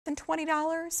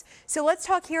$20. So let's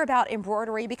talk here about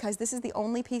embroidery, because this is the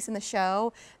only piece in the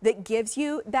show that gives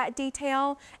you that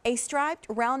detail. A striped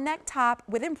round neck top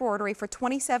with embroidery for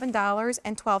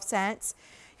 $27.12.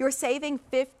 You're saving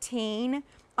 $15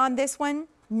 on this one.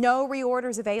 No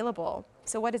reorders available.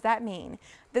 So what does that mean?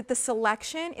 That the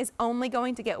selection is only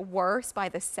going to get worse by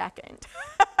the second.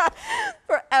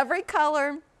 For every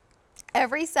color,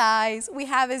 every size, we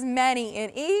have as many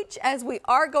in each as we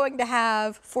are going to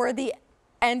have for the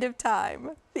end of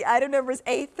time. The item number is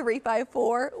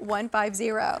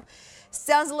A354150.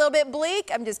 Sounds a little bit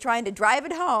bleak. I'm just trying to drive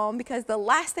it home, because the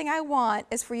last thing I want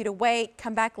is for you to wait,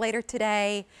 come back later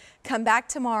today, come back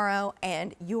tomorrow,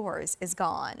 and yours is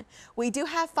gone. We do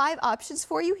have 5 options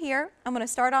for you here. I'm going to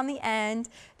start on the end.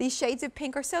 These shades of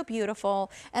pink are so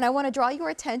beautiful, and I want to draw your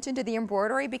attention to the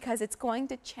embroidery, because it's going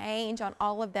to change on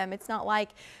all of them. It's not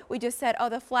like we just said, oh,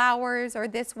 the flowers are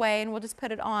this way and we'll just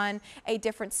put it on a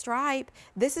different stripe.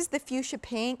 This is the fuchsia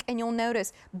pink, and you'll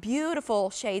notice beautiful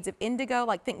shades of indigo,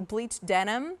 like think bleached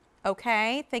denim.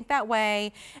 Okay, think that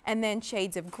way. And then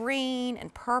shades of green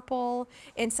and purple.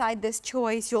 Inside this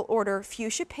choice, you'll order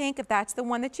fuchsia pink if that's the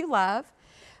one that you love.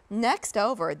 Next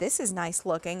over, this is nice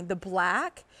looking, the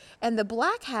black. And the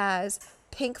black has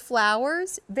pink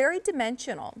flowers, very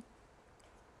dimensional.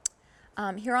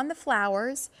 Here on the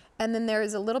flowers, and then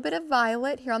there's a little bit of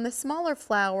violet here on the smaller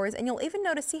flowers, and you'll even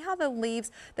notice, see how the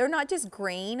leaves, they're not just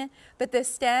green, but the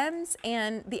stems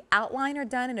and the outline are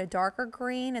done in a darker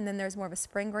green, and then there's more of a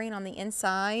spring green on the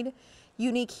inside.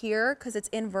 Unique here because it's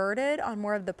inverted on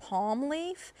more of the palm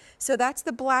leaf. So that's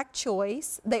the black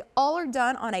choice. They all are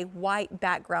done on a white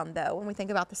background though, when we think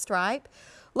about the stripe.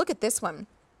 Look at this one.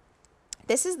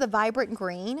 This is the vibrant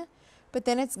green, but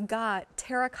then it's got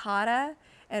terracotta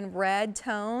and red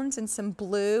tones and some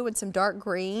blue and some dark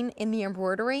green in the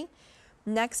embroidery.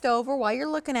 Next over, while you're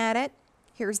looking at it,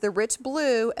 here's the rich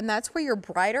blue, and that's where your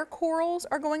brighter corals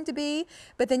are going to be,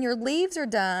 but then your leaves are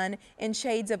done in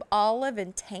shades of olive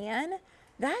and tan.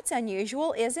 That's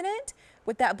unusual, isn't it?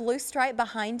 With that blue stripe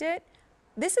behind it.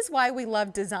 This is why we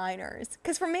love designers.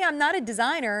 Because for me, I'm not a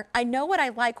designer. I know what I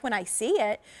like when I see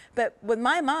it, but with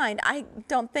my mind, I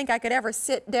don't think I could ever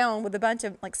sit down with a bunch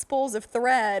of like spools of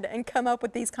thread and come up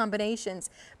with these combinations.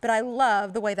 But I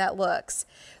love the way that looks.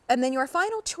 And then your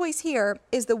final choice here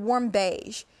is the warm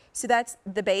beige. So that's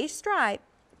the beige stripe,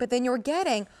 but then you're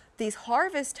getting these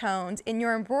harvest tones in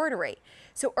your embroidery.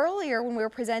 So earlier when we were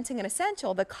presenting an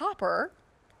essential, the copper,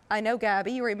 I know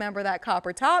Gabby, you remember that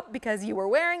copper top because you were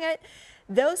wearing it.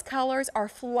 Those colors are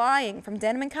flying from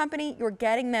Denim Company. You're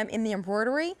getting them in the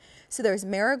embroidery. So there's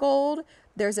marigold,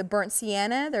 there's a burnt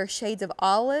sienna, there's shades of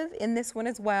olive in this one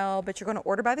as well, but you're going to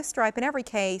order by the stripe in every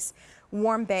case,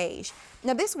 warm beige.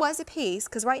 Now this was a piece,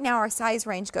 because right now our size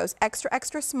range goes extra,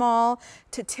 extra small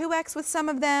to 2X with some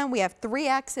of them. We have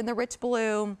 3X in the rich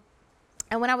blue.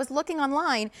 And when I was looking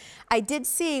online, I did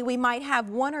see we might have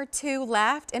 1 or 2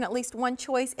 left and at least 1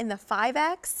 choice in the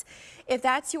 5X. If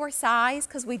that's your size,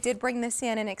 because we did bring this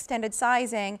in extended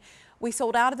sizing, we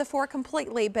sold out of the 4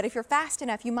 completely, but if you're fast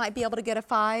enough, you might be able to get a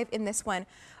 5 in this one.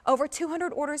 Over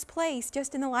 200 orders placed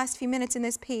just in the last few minutes in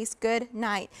this piece. Good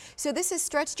night. So this is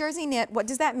stretch jersey knit. What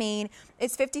does that mean?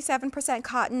 It's 57%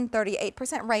 cotton,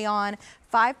 38% rayon,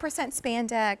 5%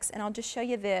 spandex, and I'll just show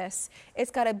you this.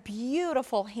 It's got a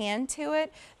beautiful hand to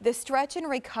it. The stretch and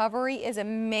recovery is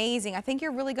amazing. I think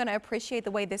you're really going to appreciate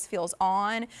the way this feels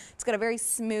on. It's got a very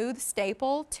smooth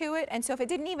staple to it, and so if it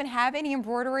didn't even have any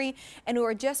embroidery and we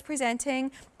were just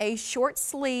presenting a short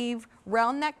sleeve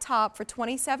round neck top for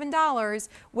 $27,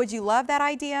 would you love that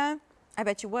idea? I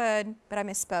bet you would, but I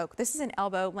misspoke. This is an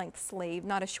elbow length sleeve,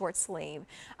 not a short sleeve.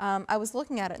 I was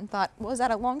looking at it and thought, well, is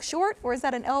that a long short or is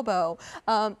that an elbow?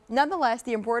 Nonetheless,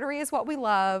 the embroidery is what we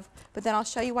love, but then I'll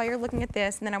show you while you're looking at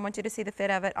this, and then I want you to see the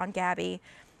fit of it on Gabby.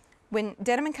 When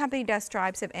Denim Company does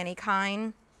stripes of any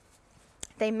kind,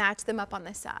 they match them up on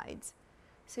the sides.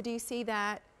 So do you see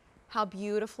that? How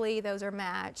beautifully those are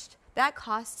matched. That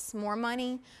costs more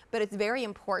money, but it's very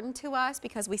important to us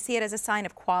because we see it as a sign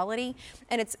of quality.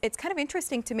 And it's kind of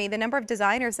interesting to me, the number of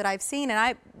designers that I've seen, and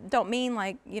I don't mean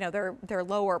like, you know, they're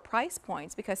lower price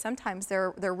points, because sometimes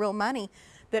they're real money,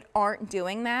 that aren't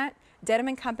doing that.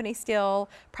 Denim Company still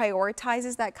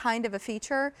prioritizes that kind of a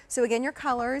feature. So again, your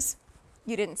colors,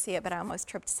 you didn't see it, but I almost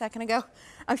tripped a second ago.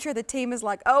 I'm sure the team is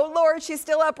like, oh Lord, she's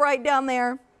still up right down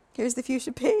there. Here's the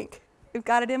fuchsia pink. We've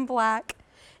got it in black.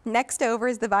 Next over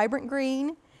is the vibrant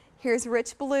green. Here's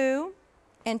rich blue.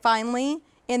 And finally,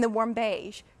 in the warm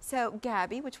beige. So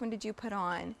Gabby, which one did you put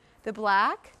on? The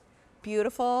black?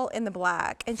 Beautiful in the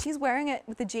black. And she's wearing it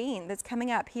with the jean that's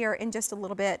coming up here in just a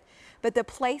little bit. But the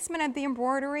placement of the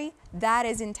embroidery, that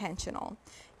is intentional.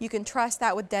 You can trust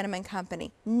that with Denim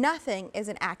Company. Nothing is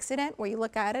an accident where you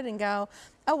look at it and go,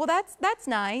 oh, well, that's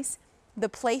nice. The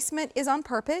placement is on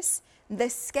purpose. The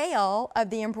scale of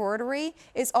the embroidery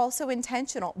is also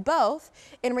intentional, both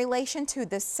in relation to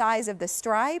the size of the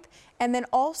stripe and then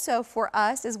also for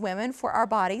us as women, for our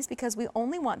bodies, because we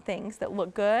only want things that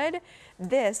look good.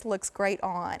 This looks great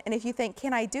on. And if you think,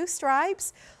 can I do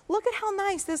stripes? Look at how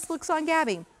nice this looks on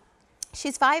Gabby.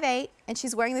 She's 5'8", and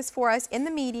she's wearing this for us in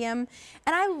the medium,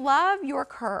 and I love your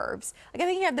curves. Like, I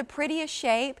think you have the prettiest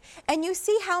shape, and you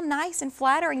see how nice and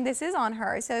flattering this is on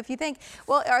her. So if you think,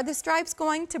 well, are the stripes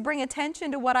going to bring attention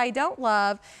to what I don't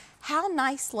love? How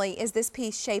nicely is this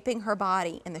piece shaping her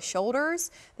body in the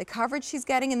shoulders, the coverage she's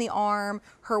getting in the arm.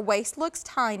 Her waist looks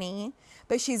tiny,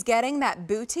 but she's getting that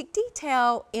boutique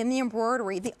detail in the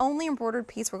embroidery, the only embroidered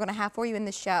piece we're going to have for you in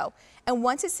the show. And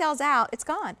once it sells out, it's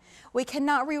gone. We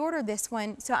cannot reorder this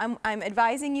one, so I'm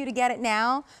advising you to get it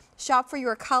now. Shop for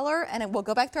your color, and we'll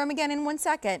go back through them again in 1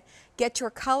 second. Get your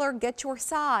color, get your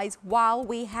size while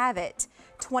we have it.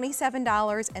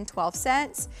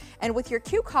 $27.12. And with your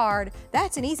Q card,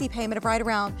 that's an easy payment of right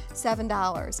around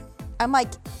 $7. I'm like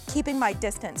keeping my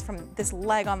distance from this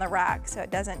leg on the rack so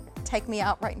it doesn't take me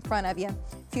out right in front of you.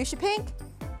 Fuchsia pink,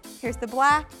 here's the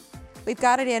black. We've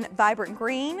got it in vibrant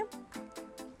green,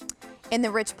 in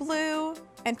the rich blue,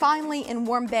 and finally in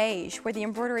warm beige where the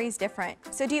embroidery is different.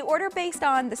 So do you order based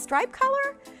on the stripe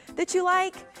color that you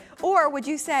like? Or would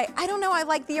you say, I don't know, I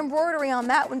like the embroidery on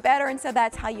that one better, and so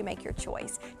that's how you make your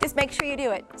choice. Just make sure you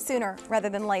do it sooner rather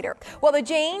than later. Well, the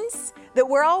jeans that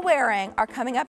we're all wearing are coming up